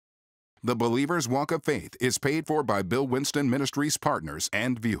The Believer's Walk of Faith is paid for by Bill Winston Ministries partners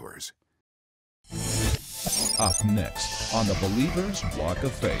and viewers. Up next on The Believer's Walk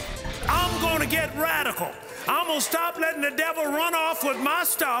of Faith. I'm going to get radical. I'm going to stop letting the devil run off with my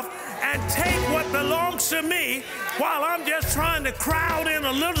stuff and take what belongs to me while I'm just trying to crowd in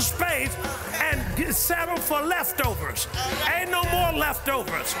a little space and settle for leftovers. Ain't no more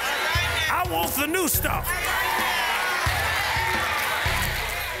leftovers. I want the new stuff.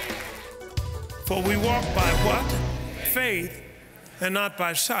 For we walk by what? Faith and not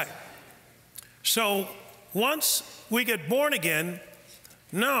by sight. So once we get born again,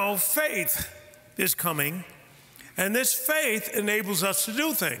 now faith is coming, and this faith enables us to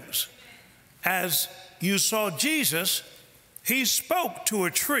do things. As you saw Jesus, he spoke to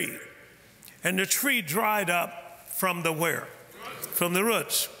a tree, and the tree dried up from the where? From the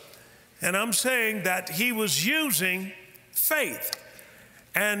roots. And I'm saying that he was using faith.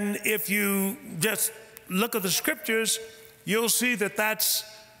 And if you just look at the scriptures, you'll see that that's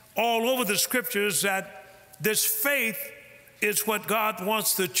all over the scriptures, that this faith is what God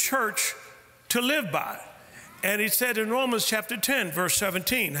wants the church to live by. And he said in Romans chapter 10, verse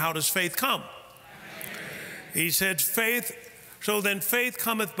 17, how does faith come? He said faith, so then faith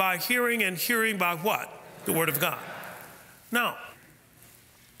cometh by hearing, and hearing by what? The word of God. Now,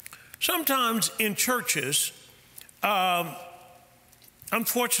 sometimes in churches,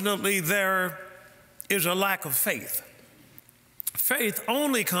 unfortunately, there is a lack of faith. Faith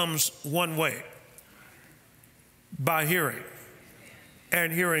only comes one way, by hearing.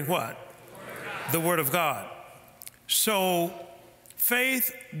 And hearing what? The word of God. So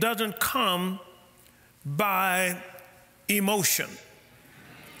faith doesn't come by emotion.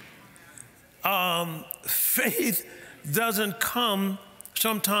 Faith doesn't come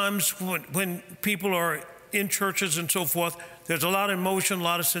sometimes when people are in churches and so forth. There's a lot of emotion, a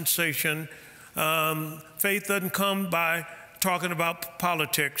lot of sensation. Faith doesn't come by talking about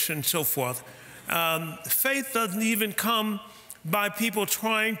politics and so forth. Faith doesn't even come by people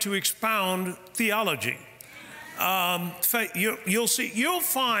trying to expound theology. You'll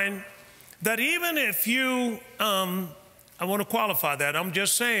find that even if you, I want to qualify that, I'm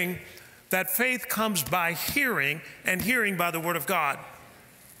just saying that faith comes by hearing, and hearing by the word of God.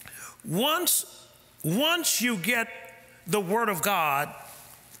 Once you get the word of God,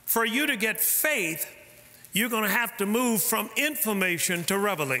 for you to get faith, you're going to have to move from information to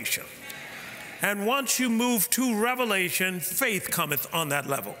revelation. And once you move to revelation, faith cometh on that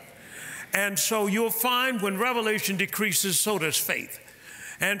level. And so you'll find when revelation decreases, so does faith.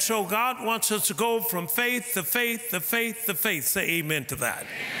 And so God wants us to go from faith to faith to faith to faith. Say amen to that.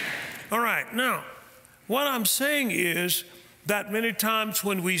 Amen. All right, now, what I'm saying is that many times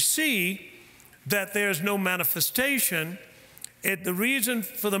when we see that there's no manifestation, the reason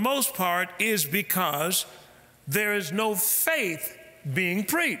for the most part is because there is no faith being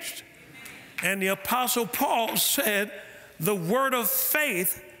preached. And the Apostle Paul said, the word of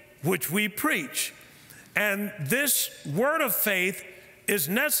faith which we preach. And this word of faith is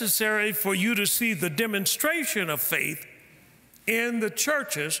necessary for you to see the demonstration of faith in the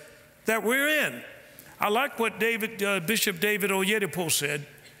churches that we're in. I like what Bishop David Oyedepo said.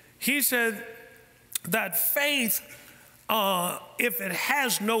 He said that faith, if it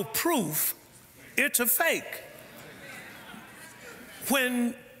has no proof, it's a fake.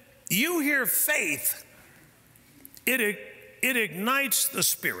 When you hear faith, it ignites the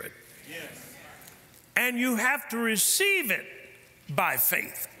spirit. Yes. And you have to receive it by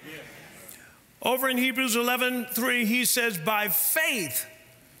faith. Yes. Over in Hebrews 11:3, he says, by faith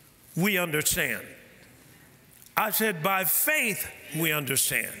we understand. I said, by faith we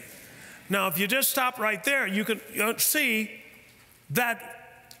understand. Now, if you just stop right there, you can see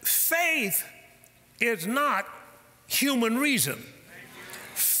that faith is not human reason.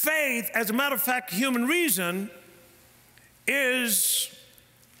 Faith, as a matter of fact, human reason is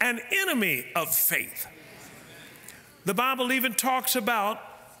an enemy of faith. The Bible even talks about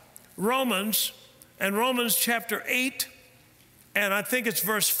Romans, and Romans chapter 8, and I think it's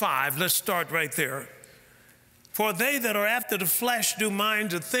verse 5. Let's start right there. For they that are after the flesh do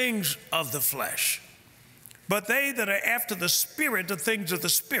mind the things of the flesh, but they that are after the Spirit, the things of the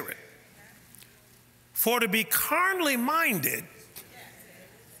Spirit. For to be carnally minded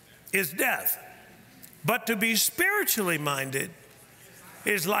is death, but to be spiritually minded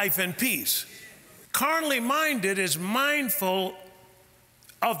is life and peace. Carnally minded is mindful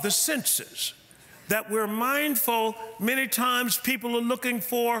of the senses, that we're mindful. Many times people are looking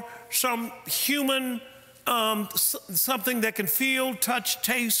for some human, something that can feel, touch,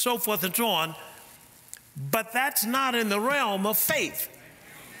 taste, so forth and so on, but that's not in the realm of faith.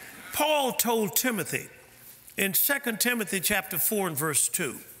 Paul told Timothy in 2 Timothy chapter 4 and verse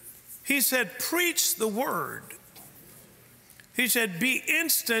 2. He said, preach the word. He said, be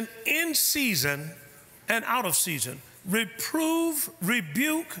instant in season and out of season. Reprove,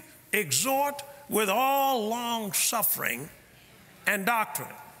 rebuke, exhort with all long suffering and doctrine.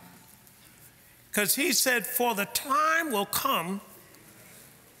 Because he said, for the time will come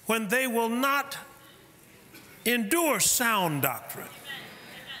when they will not endure sound doctrine.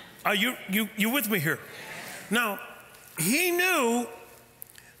 Are you with me here? Now, he knew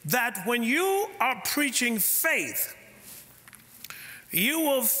that when you are preaching faith, you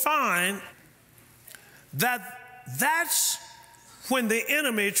will find that that's when the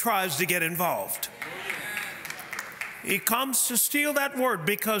enemy tries to get involved. He comes to steal that word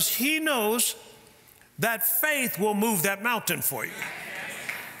because he knows that faith will move that mountain for you.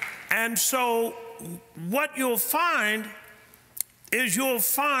 And so what you'll find is you'll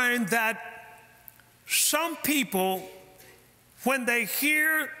find that some people, when they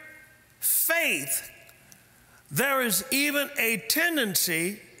hear faith, there is even a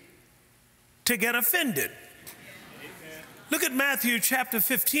tendency to get offended. Look at Matthew chapter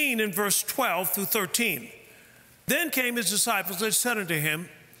 15 and verse 12 through 13. Then came his disciples and said unto him,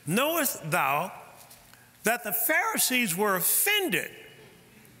 knowest thou that the Pharisees were offended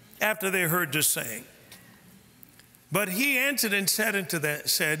after they heard this saying? But he answered and said unto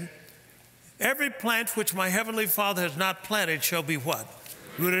them, every plant which my heavenly Father has not planted shall be what?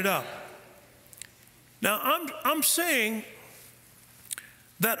 Rooted up. Now I'm saying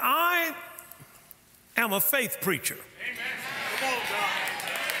that I am a faith preacher.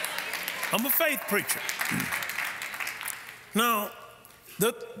 I'm a faith preacher. Now,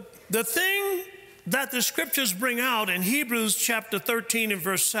 the thing that the scriptures bring out in Hebrews chapter 13 and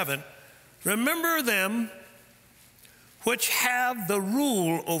verse 7, remember them which have the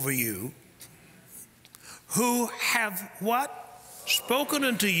rule over you, who have what? Spoken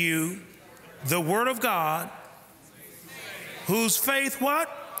unto you the word of God, whose faith what?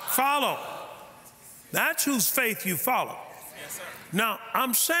 Follow. That's whose faith you follow. Now,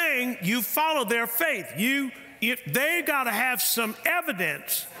 I'm saying you follow their faith. They got to have some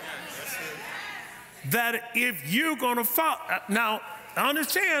evidence that if you're going to follow. Now,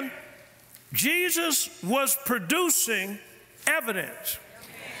 understand, Jesus was producing evidence,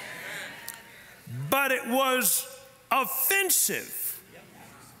 but it was offensive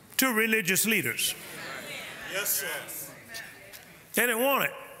to religious leaders. Yes, sir. They didn't want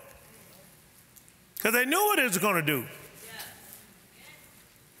it because they knew what it was going to do.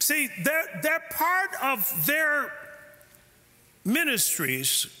 See, they're part of their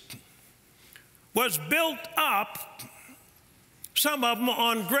ministries was built up, some of them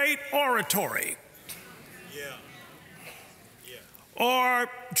on great oratory. Or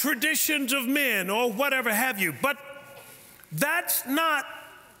traditions of men or whatever have you. But that's not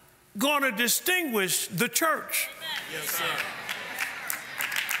going to distinguish the church. Yes, sir.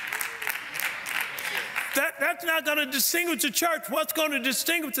 That's not going to distinguish the church. What's going to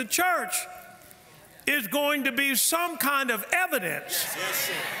distinguish the church is going to be some kind of evidence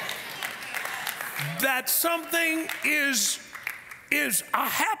that something is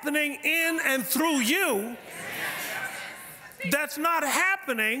happening in and through you that's not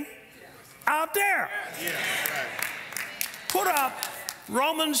happening out there. Put up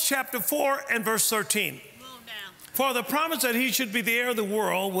Romans chapter 4 and verse 13. For the promise that he should be the heir of the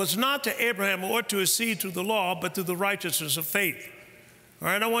world was not to Abraham or to his seed through the law, but through the righteousness of faith. All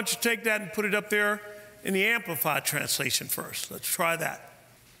right, I want you to take that and put it up there in the Amplified translation first. Let's try that.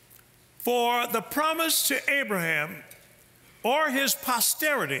 For the promise to Abraham or his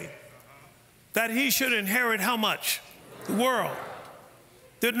posterity that he should inherit how much? The world.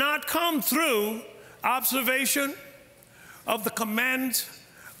 Did not come through observation of the commands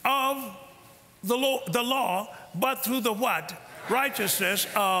of the law, but through the what? Righteousness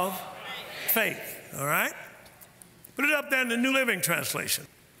of faith. All right? Put it up there in the New Living Translation.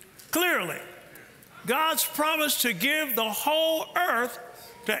 Clearly, God's promise to give the whole earth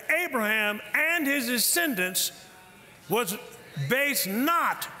to Abraham and his descendants was based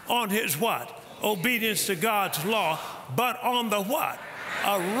not on his what? Obedience to God's law, but on the what?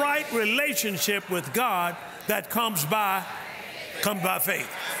 A right relationship with God that comes by faith.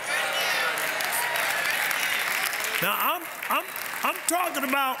 Now, I'm talking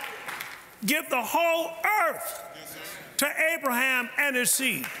about give the whole earth to Abraham and his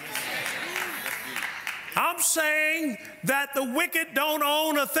seed. I'm saying that the wicked don't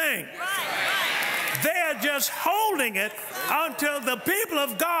own a thing. They're just holding it until the people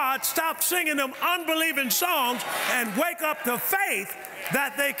of God stop singing them unbelieving songs and wake up to faith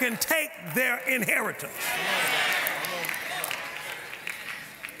that they can take their inheritance.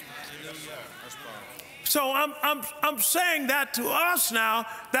 So I'm saying that to us now,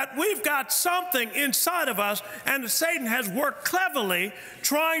 that we've got something inside of us, and Satan has worked cleverly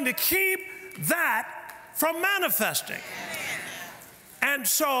trying to keep that from manifesting. And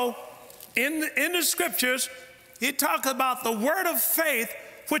so in the scriptures, he talks about the word of faith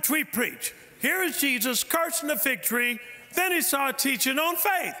which we preach. Here is Jesus cursing the fig tree. Then he started teaching on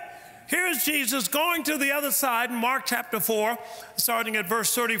faith. Here is Jesus going to the other side in Mark chapter 4, starting at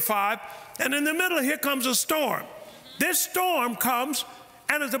verse 35. And in the middle, here comes a storm. This storm comes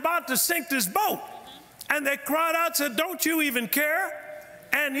and is about to sink this boat. And they cried out, said, "Don't you even care?"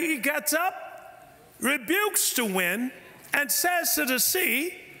 And he gets up, rebukes the wind, and says to the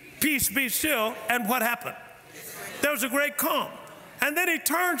sea, "Peace, be still." And what happened? There was a great calm. And then he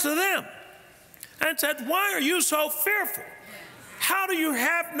turns to them and said, "Why are you so fearful? How do you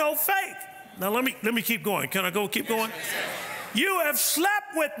have no faith?" Now let me keep going. Can I keep going? "You have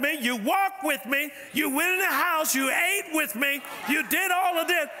slept with me, you walked with me, you went in the house, you ate with me, you did all of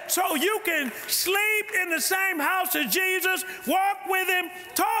this, so you can sleep in the same house as Jesus, walk with him,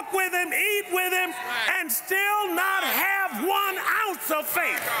 talk with him, eat with him, and still not have 1 ounce of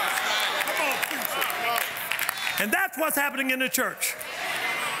faith." And that's what's happening in the church.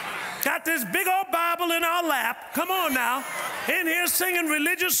 Got this big old Bible in our lap, come on now, in here singing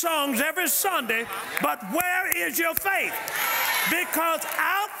religious songs every Sunday, but where is your faith? Because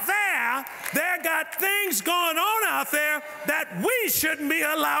out there got things going on out there that we shouldn't be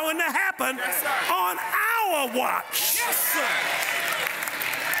allowing to happen on our watch. Yes, sir.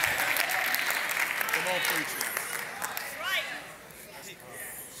 Come on, preacher.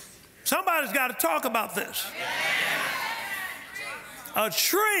 Somebody's got to talk about this. A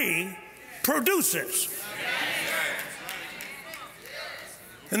tree produces.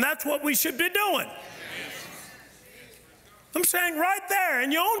 And that's what we should be doing. I'm saying right there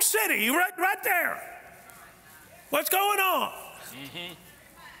in your own city, right there. What's going on?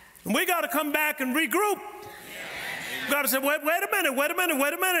 And we got to come back and regroup. We got to say, wait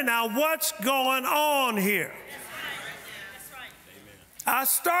a minute now, what's going on here? I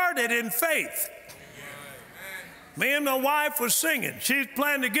started in faith. Me and my wife was singing. She's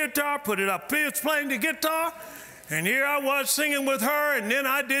playing the guitar, put it up. Piers playing the guitar. And here I was singing with her, and then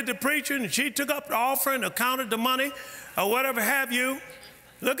I did the preaching, and she took up the offering, accounted the money, or whatever have you.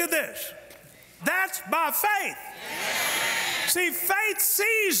 Look at this. That's by faith. See, faith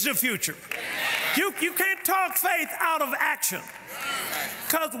sees the future. You can't talk faith out of action.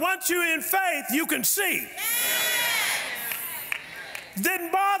 Because once you're in faith, you can see.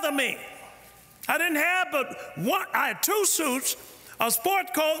 Didn't bother me. I didn't have but one. I had 2 suits, a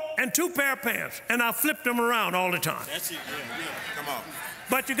sport coat, and 2 pair of pants, and I flipped them around all the time. That's it. Yeah. Come on.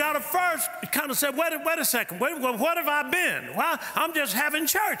 But you got to first kind of say, wait a second. What have I been? Well, I'm just having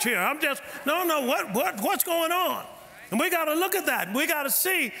church here. What's going on? And we got to look at that. We got to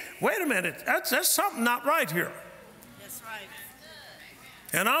see, wait a minute, that's something not right here. That's right.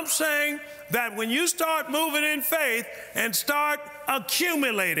 And I'm saying that when you start moving in faith and start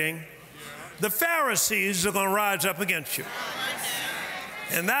accumulating, the Pharisees are going to rise up against you.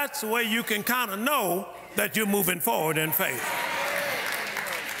 And that's the way you can kind of know that you're moving forward in faith.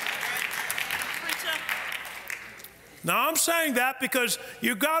 Now, I'm saying that because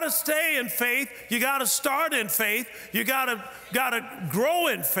you got to stay in faith, you got to start in faith, you got to grow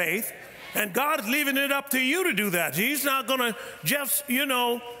in faith, and God is leaving it up to you to do that. He's not going to just,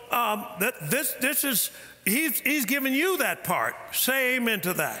 He's giving you that part. Say amen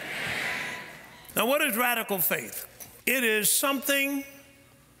to that. Now, what is radical faith? It is something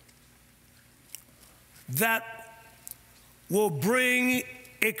that will bring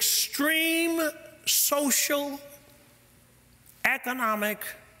extreme social, economic,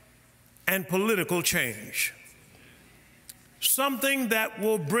 and political change. Something that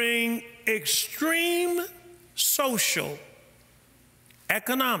will bring extreme social,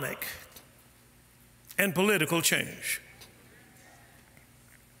 economic, and political change.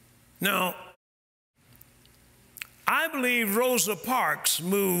 Now, I believe Rosa Parks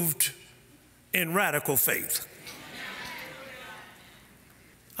moved in radical faith.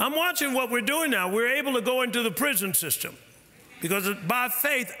 I'm watching what we're doing now. We're able to go into the prison system because by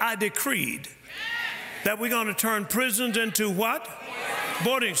faith I decreed that we're going to turn prisons into what?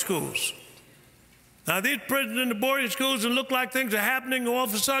 Boarding schools. Now these prisons into boarding schools and look like things are happening all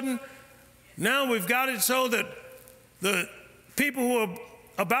of a sudden. Now we've got it so that the people who are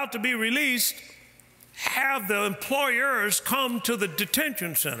about to be released have the employers come to the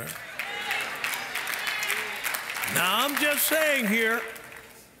detention center. Now, I'm just saying here,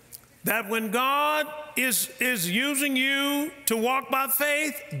 that when God is using you to walk by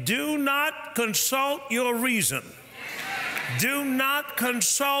faith, do not consult your reason. Do not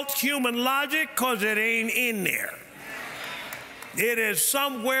consult human logic, because it ain't in there. It is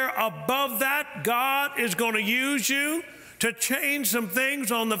somewhere above that. God is going to use you to change some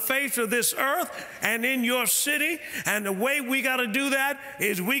things on the face of this earth and in your city. And the way we got to do that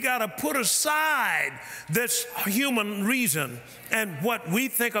is we got to put aside this human reason and what we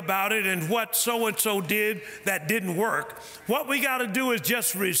think about it and what so-and-so did that didn't work. What we got to do is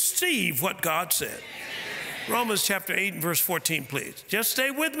just receive what God said. Romans chapter 8 and verse 14, please. Just stay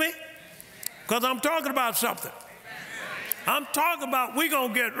with me, because I'm talking about something. I'm talking about we're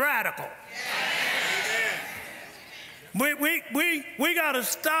going to get radical. We got to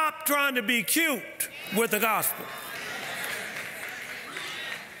stop trying to be cute with the gospel.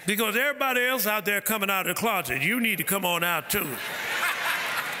 Because everybody else out there coming out of the closet, you need to come on out too.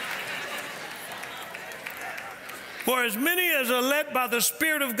 For as many as are led by the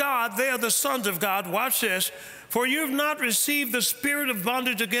Spirit of God, they are the sons of God. Watch this. For you have not received the spirit of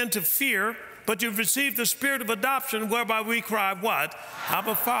bondage again to fear, but you've received the spirit of adoption, whereby we cry, what?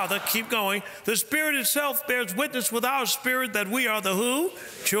 Abba, Father. Keep going. The Spirit itself bears witness with our spirit that we are the who?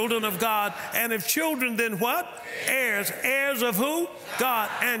 Children of God. And if children, then what? Heirs. Heirs of who? God.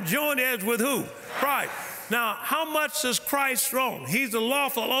 And joint heirs with who? Christ. Now, how much does Christ own? He's the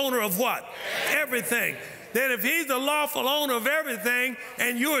lawful owner of what? Everything. Then if he's the lawful owner of everything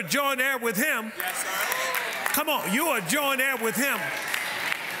and you're a joint heir with him, come on, you're a joint heir with him.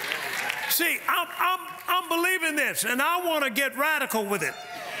 See, I'm believing this, and I want to get radical with it,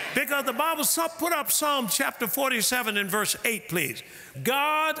 because the Bible, put up Psalm chapter 47 and verse 8, please.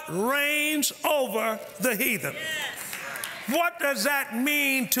 God reigns over the heathen. What does that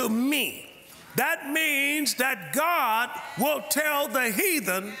mean to me? That means that God will tell the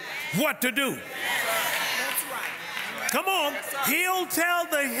heathen what to do. Come on, he'll tell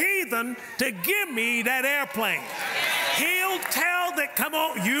the heathen to give me that airplane. He'll tell that, come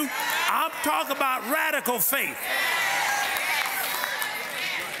on, I'm talking about radical faith.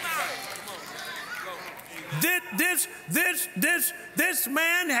 This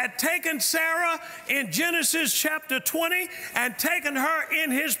man had taken Sarah in Genesis chapter 20 and taken her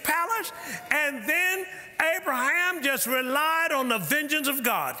in his palace, and then Abraham just relied on the vengeance of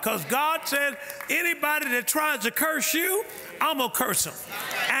God, because God said, anybody that tries to curse you, I'm going to curse him.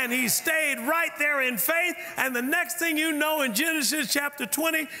 And he stayed right there in faith. And the next thing you know, in Genesis chapter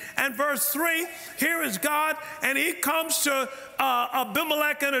 20 and verse 3, here is God, and he comes to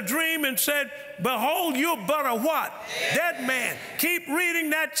Abimelech in a dream and said, behold, you're but a what? Dead man. Keep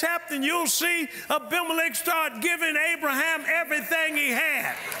reading that chapter and you'll see Abimelech start giving Abraham everything he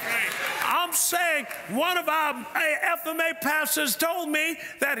had. I'm saying, one of our FMA pastors told me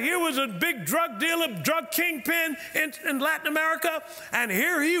that here was a big drug dealer, drug kingpin in Latin America, and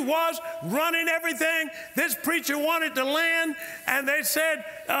here he was running everything. This preacher wanted the land, and they said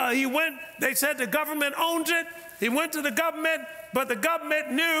they said the government owns it. He went to the government, but the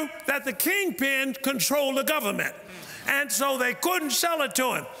government knew that the kingpin controlled the government, and so they couldn't sell it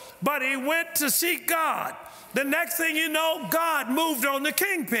to him. But he went to seek God. The next thing you know, God moved on the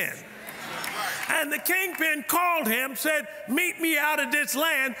kingpin. And the kingpin called him, said, meet me out of this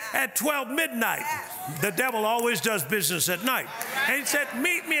land at 12 midnight. The devil always does business at night. And he said,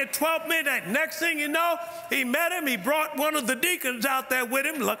 meet me at 12 midnight. Next thing you know, he met him. He brought one of the deacons out there with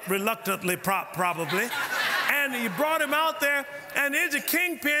him, reluctantly probably. And he brought him out there, and there's a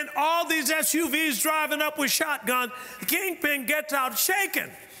kingpin, all these SUVs driving up with shotguns. The kingpin gets out shaking.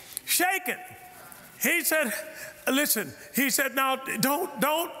 He said, listen, he said, now,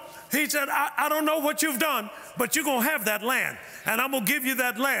 don't. He said, I don't know what you've done, but you're going to have that land, and I'm going to give you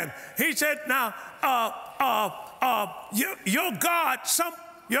that land. He said, now,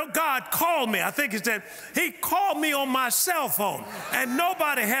 your God called me. I think he said, he called me on my cell phone, and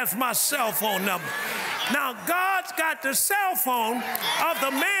nobody has my cell phone number. Now, God's got the cell phone of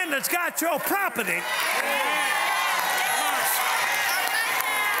the man that's got your property.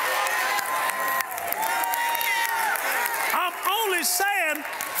 I'm only saying,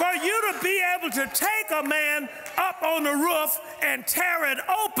 for you to be able to take a man up on the roof and tear it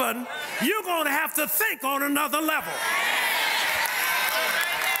open, you're going to have to think on another level.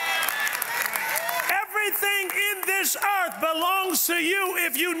 Everything in this earth belongs to you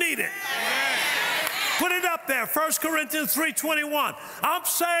if you need it. Put it up there, 1 Corinthians 3:21. I'm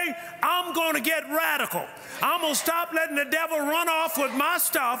saying I'm going to get radical. I'm going to stop letting the devil run off with my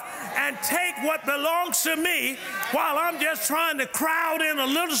stuff and take what belongs to me while I'm just trying to crowd in a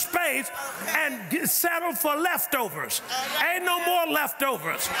little space and settle for leftovers. Ain't no more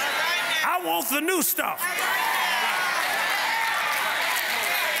leftovers. I want the new stuff.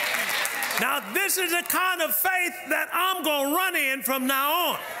 Now, this is the kind of faith that I'm going to run in from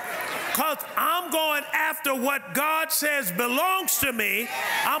now on, because I'm going after what God says belongs to me.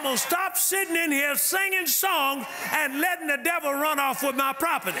 I'm going to stop sitting in here singing songs and letting the devil run off with my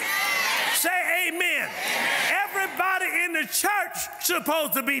property. Say amen. Everybody in the church is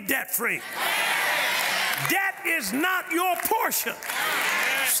supposed to be debt-free. Debt is not your portion.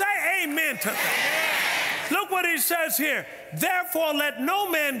 Say amen to that. Look what he says here. Therefore, let no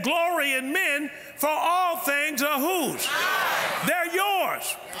man glory in men, for all things are whose? They're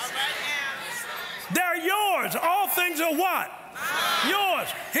yours. They're yours. All things are what? Yours.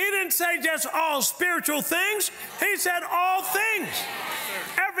 He didn't say just all spiritual things. He said all things.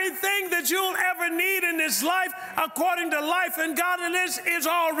 Everything that you'll ever need in this life, according to life and godliness, is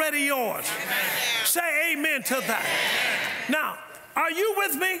already yours. Say amen to that. Now, are you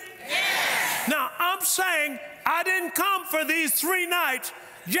with me? Now, I'm saying I didn't come for these 3 nights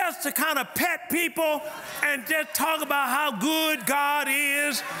just to kind of pet people and just talk about how good God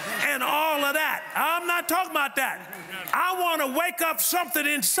is and all of that. I'm not talking about that. I want to wake up something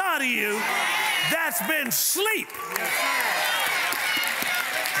inside of you that's been asleep.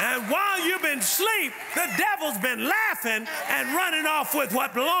 And while you've been asleep, the devil's been laughing and running off with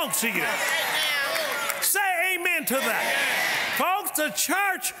what belongs to you. Say amen to that. Folks, the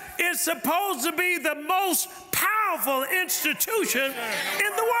church is supposed to be the most powerful institution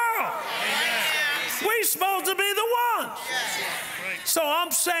in the world. We're supposed to be the ones. So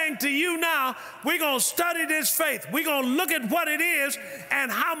I'm saying to you now, we're going to study this faith. We're going to look at what it is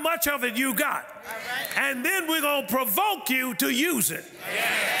and how much of it you got. And then we're going to provoke you to use it.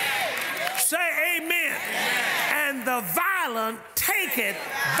 Say amen. And the violent take it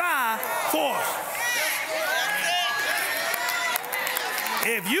by force.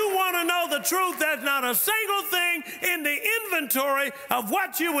 If you want to know the truth, there's not a single thing in the inventory of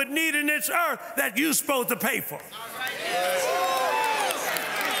what you would need in this earth that you're supposed to pay for.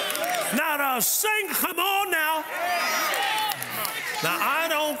 Not a single, come on now. Now, I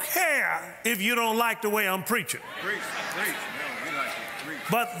don't care if you don't like the way I'm preaching.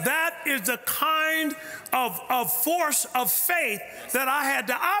 But that is the kind of force of faith that I had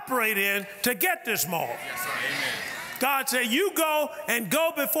to operate in to get this mall. God said, you go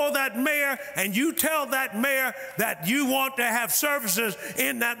before that mayor and you tell that mayor that you want to have services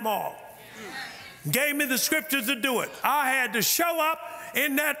in that mall. Gave me the scriptures to do it. I had to show up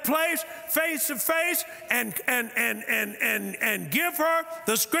in that place face to face and give her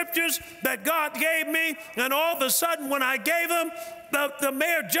the scriptures that God gave me. And all of a sudden, when I gave them, the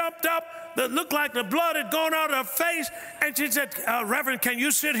mayor jumped up. That looked like the blood had gone out of her face. And she said, Reverend, can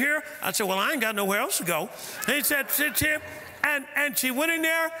you sit here? I said, well, I ain't got nowhere else to go. And he said, sit here. And she went in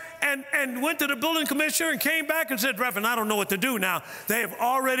there and went to the building commissioner and came back and said, Reverend, I don't know what to do now. They have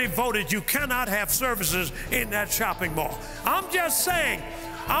already voted you cannot have services in that shopping mall. I'm just saying,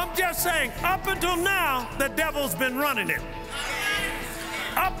 up until now, the devil's been running it.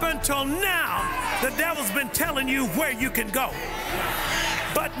 Up until now, the devil's been telling you where you can go.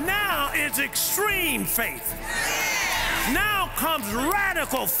 But now is extreme faith. Now comes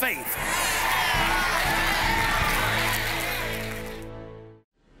radical faith.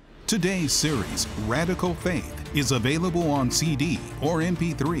 Today's series, Radical Faith, is available on CD or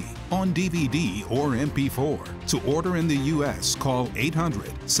MP3, on DVD or MP4. To order in the U.S., call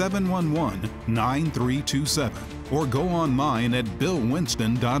 800-711-9327 or go online at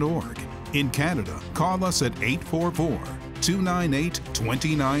billwinston.org. In Canada, call us at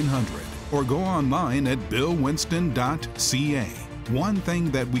 844-298-2900 or go online at billwinston.ca. One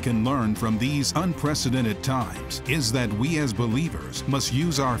thing that we can learn from these unprecedented times is that we as believers must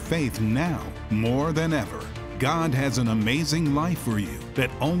use our faith now more than ever. God has an amazing life for you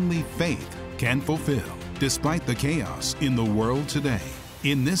that only faith can fulfill, despite the chaos in the world today.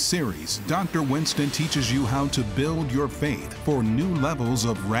 In this series, Dr. Winston teaches you how to build your faith for new levels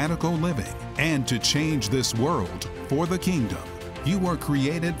of radical living and to change this world for the kingdom. You were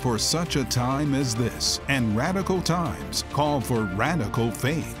created for such a time as this, and radical times call for radical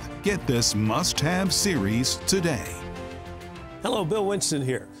faith. Get this must-have series today. Hello, Bill Winston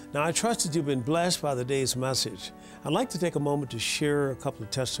here. Now, I trust that you've been blessed by the day's message. I'd like to take a moment to share a couple of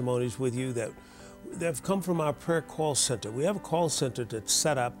testimonies with you that have come from our prayer call center. We have a call center that's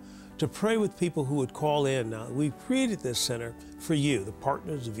set up to pray with people who would call in. Now, we've created this center for you, the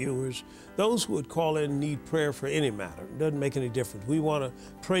partners, the viewers, those who would call in and need prayer for any matter. It doesn't make any difference. We want to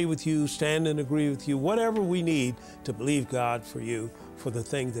pray with you, stand and agree with you, whatever we need to believe God for you, for the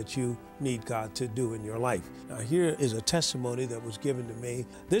thing that you need God to do in your life. Now, here is a testimony that was given to me.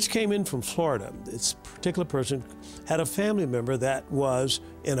 This came in from Florida. This particular person had a family member that was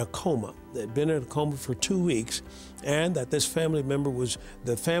in a coma. They'd been in a coma for 2 weeks, and that this family member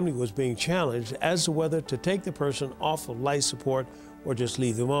the family was being challenged as to whether to take the person off of life support or just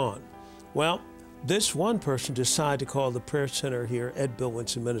leave them on. Well, this one person decided to call the prayer center here at Bill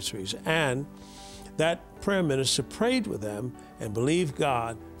Winston Ministries, and that prayer minister prayed with them and believed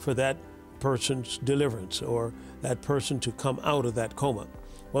God for that person's deliverance, or that person to come out of that coma.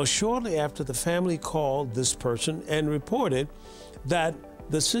 Well, shortly after, the family called this person and reported that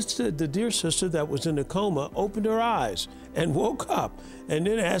the dear sister that was in the coma opened her eyes and woke up and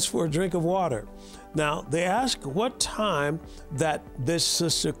then asked for a drink of water. Now, they asked what time that this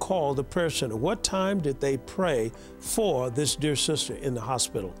sister called the prayer center. What time did they pray for this dear sister in the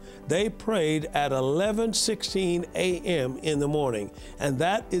hospital? They prayed at 11:16 a.m. in the morning, and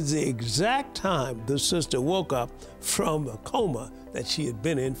that is the exact time the sister woke up from a coma that she had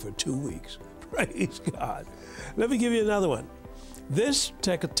been in for 2 weeks. Praise God. Let me give you another one. This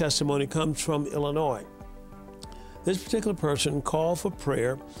testimony comes from Illinois. This particular person called for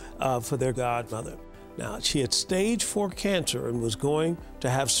prayer for their godmother. Now, she had stage 4 cancer and was going to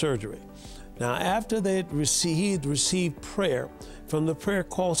have surgery. Now, after he had received prayer from the prayer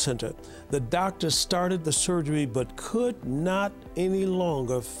call center, the doctor started the surgery but could not any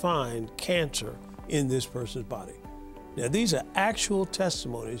longer find cancer in this person's body. Now, these are actual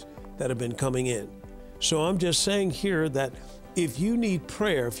testimonies that have been coming in. So I'm just saying here that if you need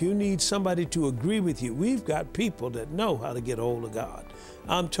prayer, if you need somebody to agree with you, we've got people that know how to get a hold of God.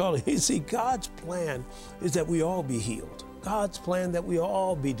 I'm telling you, see, God's plan is that we all be healed. God's plan that we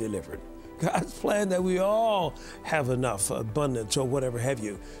all be delivered. God's plan that we all have enough abundance or whatever have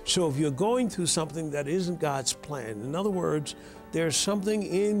you. So if you're going through something that isn't God's plan, in other words, there's something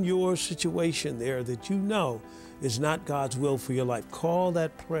in your situation there that you know is not God's will for your life, call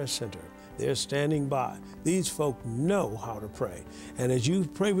that prayer center. They're standing by. These folk know how to pray. And as you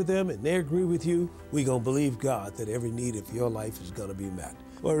pray with them and they agree with you, we're going to believe God that every need of your life is going to be met.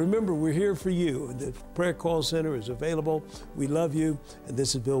 Well, remember, we're here for you. The prayer call center is available. We love you. And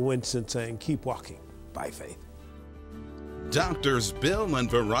this is Bill Winston saying, keep walking by faith. Doctors Bill and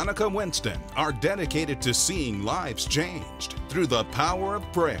Veronica Winston are dedicated to seeing lives changed through the power of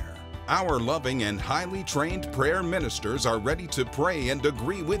prayer. Our loving and highly trained prayer ministers are ready to pray and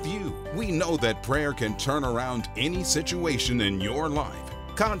agree with you. We know that prayer can turn around any situation in your life.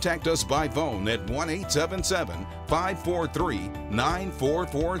 Contact us by phone at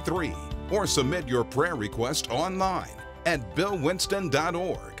 1-877-543-9443 or submit your prayer request online at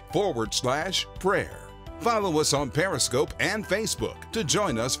billwinston.org/prayer. Follow us on Periscope and Facebook to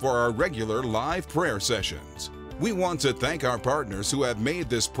join us for our regular live prayer sessions. We want to thank our partners who have made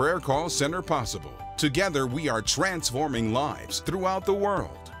this prayer call center possible. Together, we are transforming lives throughout the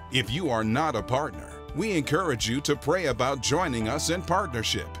world. If you are not a partner, we encourage you to pray about joining us in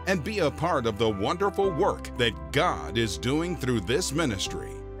partnership and be a part of the wonderful work that God is doing through this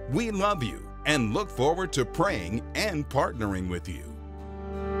ministry. We love you and look forward to praying and partnering with you.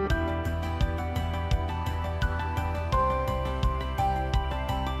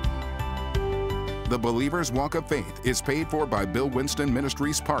 The Believer's Walk of Faith is paid for by Bill Winston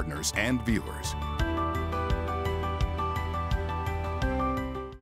Ministries partners and viewers.